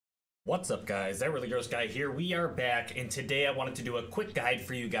What's up, guys? That Really Gross Guy here. We are back, and today I wanted to do a quick guide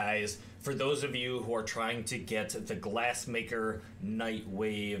for you guys, for those of you who are trying to get the Glassmaker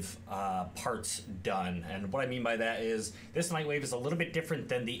Nightwave parts done. And what I mean by that is, this Nightwave is a little bit different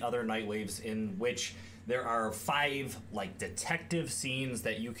than the other Nightwaves, in which there are 5 like detective scenes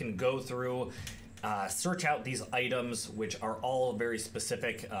that you can go through, search out these items, which are all very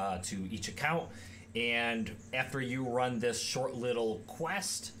specific to each account. And after you run this short little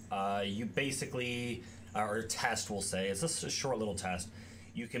quest, you basically, or test we'll say, it's just a short little test,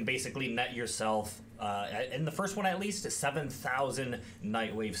 you can basically net yourself, in the first one at least, 7,000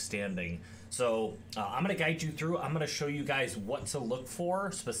 Nightwave standing. So I'm going to guide you through. I'm going to show you guys what to look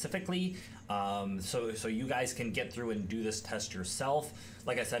for specifically, so you guys can get through and do this test yourself.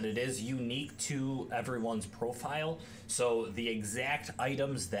 Like I said, it is unique to everyone's profile, so the exact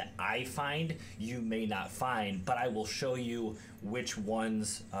items that I find, you may not find, but I will show you which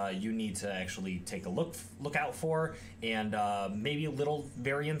ones you need to actually take a look out for, and maybe little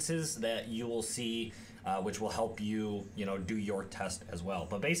variances that you will see, which will help you, do your test as well.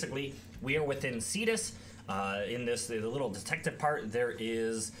 But basically, we are within Cetus. In the little detective part, there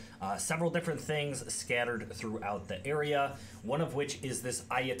is several different things scattered throughout the area, one of which is this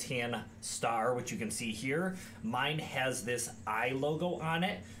Ayatan star, which you can see here. Mine has this eye logo on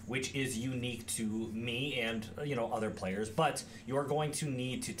it, which is unique to me and other players, but you are going to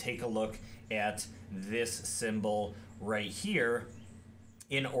need to take a look at this symbol right here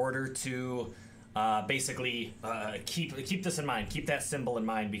in order to basically keep this in mind, keep that symbol in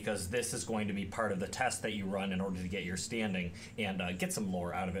mind, because this is going to be part of the test that you run in order to get your standing and get some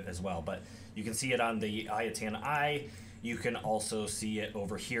lore out of it as well. But you can see it on the Ayatan eye. You can also see it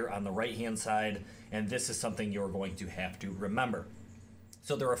over here on the right hand side, and this is something you're going to have to remember.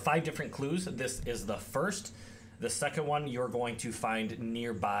 So there are 5 different clues. This is the first. The second one you're going to find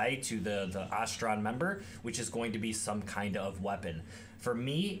nearby to the Astron member, which is going to be some kind of weapon. For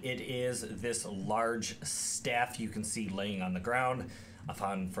me, it is this large staff you can see laying on the ground.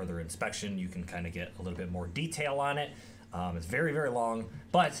 Upon further inspection, you can kind of get a little bit more detail on it. It's very, very long,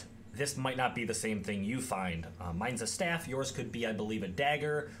 but this might not be the same thing you find. Mine's a staff. Yours could be, I believe, a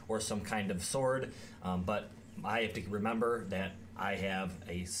dagger or some kind of sword, but I have to remember that I have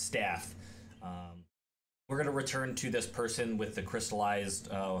a staff. We're going to return to this person with the crystallized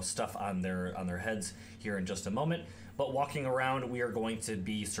stuff on their heads here in just a moment. But walking around, we are going to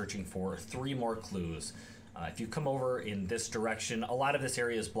be searching for 3 more clues. If you come over in this direction, a lot of this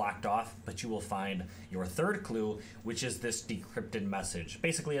area is blocked off, but you will find your 3rd clue, which is this decrypted message.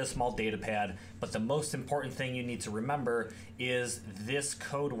 Basically a small data pad, but the most important thing you need to remember is this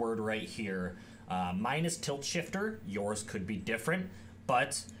code word right here. Mine is tilt shifter, yours could be different,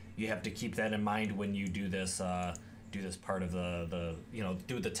 but you have to keep that in mind when you do this part of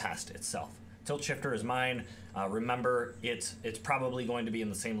do the test itself. Tilt shifter is mine. Remember, it's probably going to be in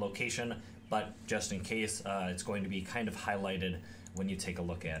the same location, but just in case, it's going to be kind of highlighted when you take a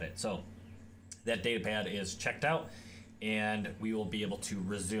look at it. So that data pad is checked out, and we will be able to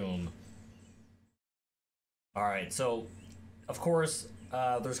resume. All right, so of course,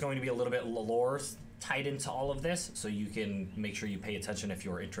 there's going to be a little bit of lore tied into all of this, so you can make sure you pay attention if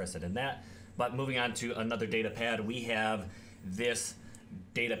you're interested in that. But moving on to another data pad, we have this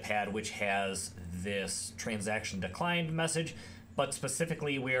data pad which has this transaction declined message, but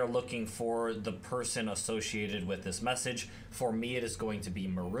specifically we are looking for the person associated with this message. For me, it is going to be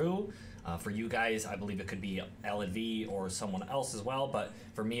Maru. For you guys, I believe it could be LV or someone else as well, but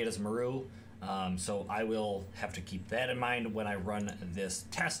for me it is Maru. So I will have to keep that in mind when I run this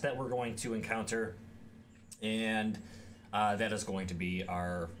test that we're going to encounter. And that is going to be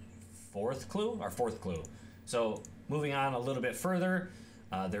our 4th clue. So moving on a little bit further,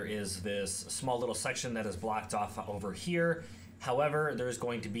 there is this small little section that is blocked off over here. However, there's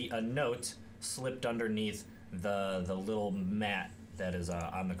going to be a note slipped underneath the little mat that is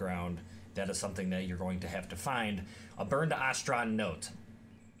on the ground. That is something that you're going to have to find. A burned Astron note.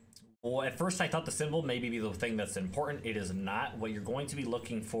 Well, at first I thought the symbol may be the thing that's important. It is not. What you're going to be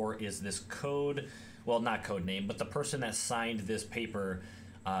looking for is this code, well, not code name, but the person that signed this paper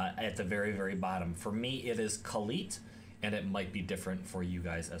at the very, very bottom. For me, it is Khalid, and it might be different for you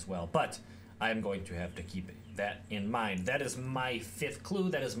guys as well. But I'm going to have to keep that in mind. That is my 5th clue.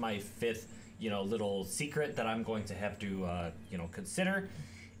 That is my 5th, little secret that I'm going to have to, consider.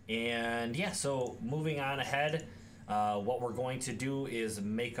 And yeah, so moving on ahead, what we're going to do is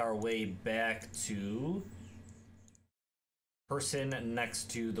make our way back to person next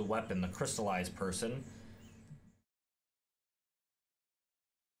to the weapon, the crystallized person.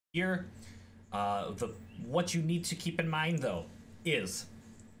 Here, what you need to keep in mind though is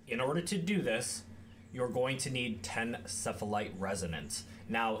In order to do this, you're going to need 10 cephalite resonance.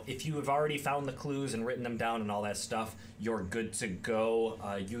 Now, if you have already found the clues and written them down and all that stuff, you're good to go.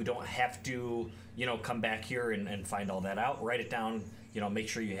 You don't have to, come back here and find all that out. Write it down, make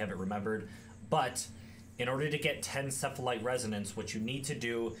sure you have it remembered. But in order to get 10 cephalite resonance, what you need to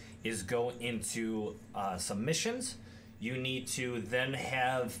do is go into some missions. You need to then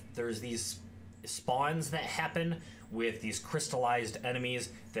there's these spawns that happen with these crystallized enemies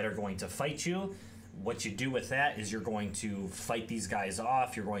that are going to fight you. What you do with that is you're going to fight these guys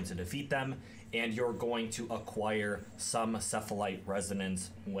off, you're going to defeat them, and you're going to acquire some cephalite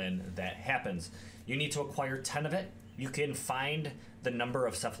resonance when that happens. You need to acquire 10 of it. You can find the number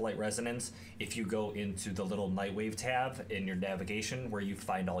of cephalite resonance if you go into the little Nightwave tab in your navigation where you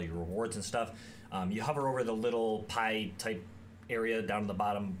find all your rewards and stuff. You hover over the little pie type area down at the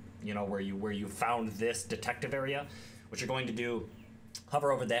bottom, where you found this detective area. What you're going to do,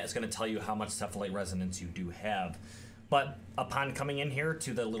 hover over that. It's going to tell you how much cephalite resonance you do have. But upon coming in here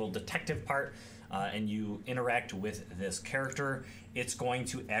to the little detective part and you interact with this character, it's going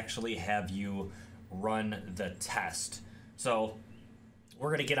to actually have you run the test. So we're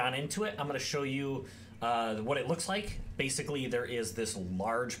going to get on into it. I'm going to show you what it looks like. Basically, there is this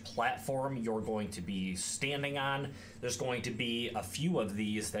large platform you're going to be standing on. There's going to be a few of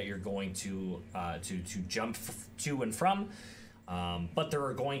these that you're going to jump to and from. But there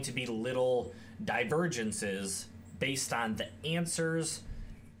are going to be little divergences based on the answers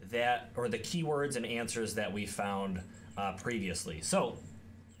or the keywords and answers that we found previously. So,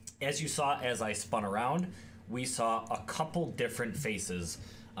 as you saw as I spun around, we saw a couple different faces.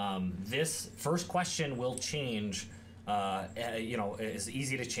 This first question will change, it's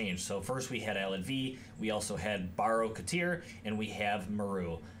easy to change. So first we had Alad V, we also had Baro Katir, and we have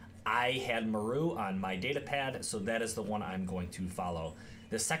Maru. I had Maru on my data pad, so that is the one I'm going to follow.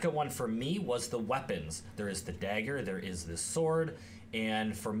 The second one for me was the weapons. There is the dagger, there is the sword,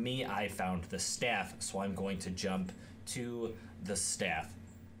 and for me I found the staff, so I'm going to jump to the staff.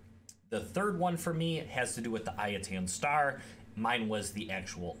 The third one for me has to do with the Ayatan star. Mine was the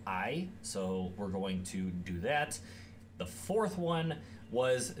actual eye, so we're going to do that. The fourth one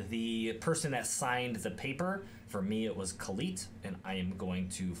was the person that signed the paper. For me, it was Khalit, and I am going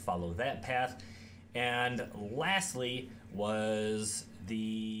to follow that path. And lastly was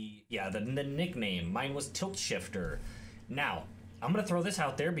the nickname. Mine was Tilt Shifter. Now, I'm going to throw this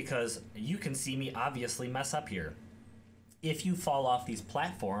out there because you can see me obviously mess up here. If you fall off these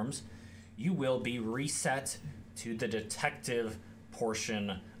platforms, you will be reset to the detective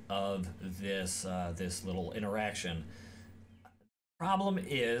portion of this little interaction. Problem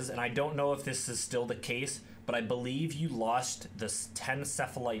is, and I don't know if this is still the case, but I believe you lost the 10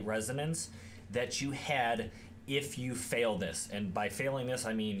 cephalite resonance that you had if you fail this. And by failing this,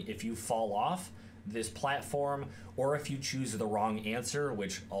 I mean if you fall off this platform or if you choose the wrong answer,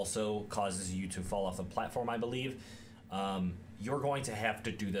 which also causes you to fall off the platform, I believe, you're going to have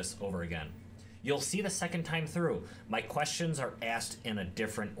to do this over again. You'll see the second time through, my questions are asked in a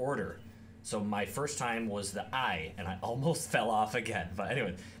different order. So my first time was the eye, and I almost fell off again. But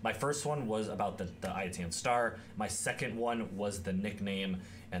anyway, my first one was about the Ayatan star. My second one was the nickname,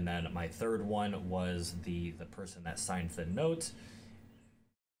 and then my third one was the person that signed the note.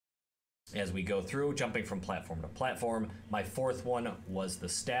 As we go through, jumping from platform to platform, my fourth one was the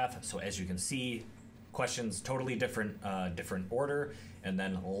staff. So as you can see, questions totally different order. And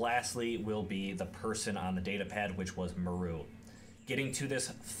then lastly will be the person on the data pad, which was Maru. Getting to this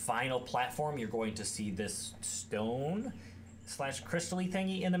final platform, you're going to see this stone / crystal-y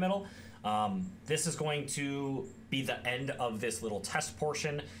thingy in the middle. This is going to be the end of this little test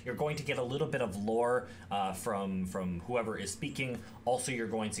portion. You're going to get a little bit of lore from whoever is speaking. Also, you're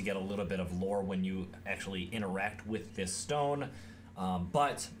going to get a little bit of lore when you actually interact with this stone.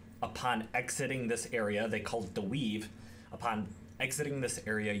 But upon exiting this area, they call it the weave. Upon exiting this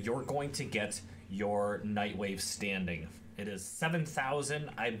area, you're going to get your Nightwave standing. It is 7,000,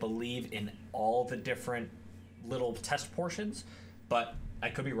 I believe, in all the different little test portions, but I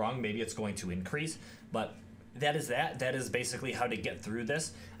could be wrong. Maybe it's going to increase, but that is that. That is basically how to get through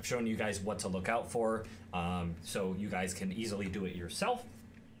this. I've shown you guys what to look out for, so you guys can easily do it yourself.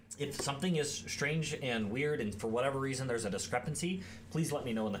 If something is strange and weird and for whatever reason there's a discrepancy, please let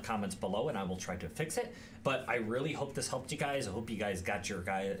me know in the comments below and I will try to fix it. But I really hope this helped you guys. I hope you guys got your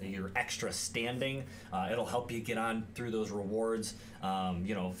extra standing. It'll help you get on through those rewards,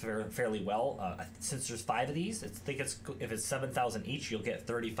 fairly well. Since there's 5 of these, if it's 7,000 each, you'll get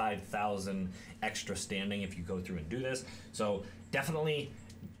 35,000 extra standing if you go through and do this. So definitely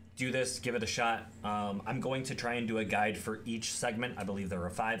do this, give it a shot. I'm going to try and do a guide for each segment. I believe there are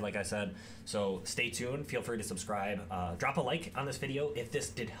 5, like I said. So stay tuned. Feel free to subscribe. Drop a like on this video if this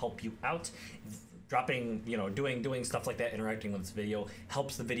did help you out. Dropping, you know, doing stuff like that, interacting with this video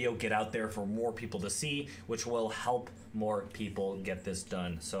helps the video get out there for more people to see, which will help more people get this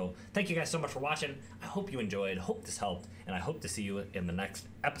done. So thank you guys so much for watching. I hope you enjoyed, hope this helped, and I hope to see you in the next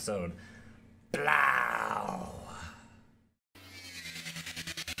episode. Blah!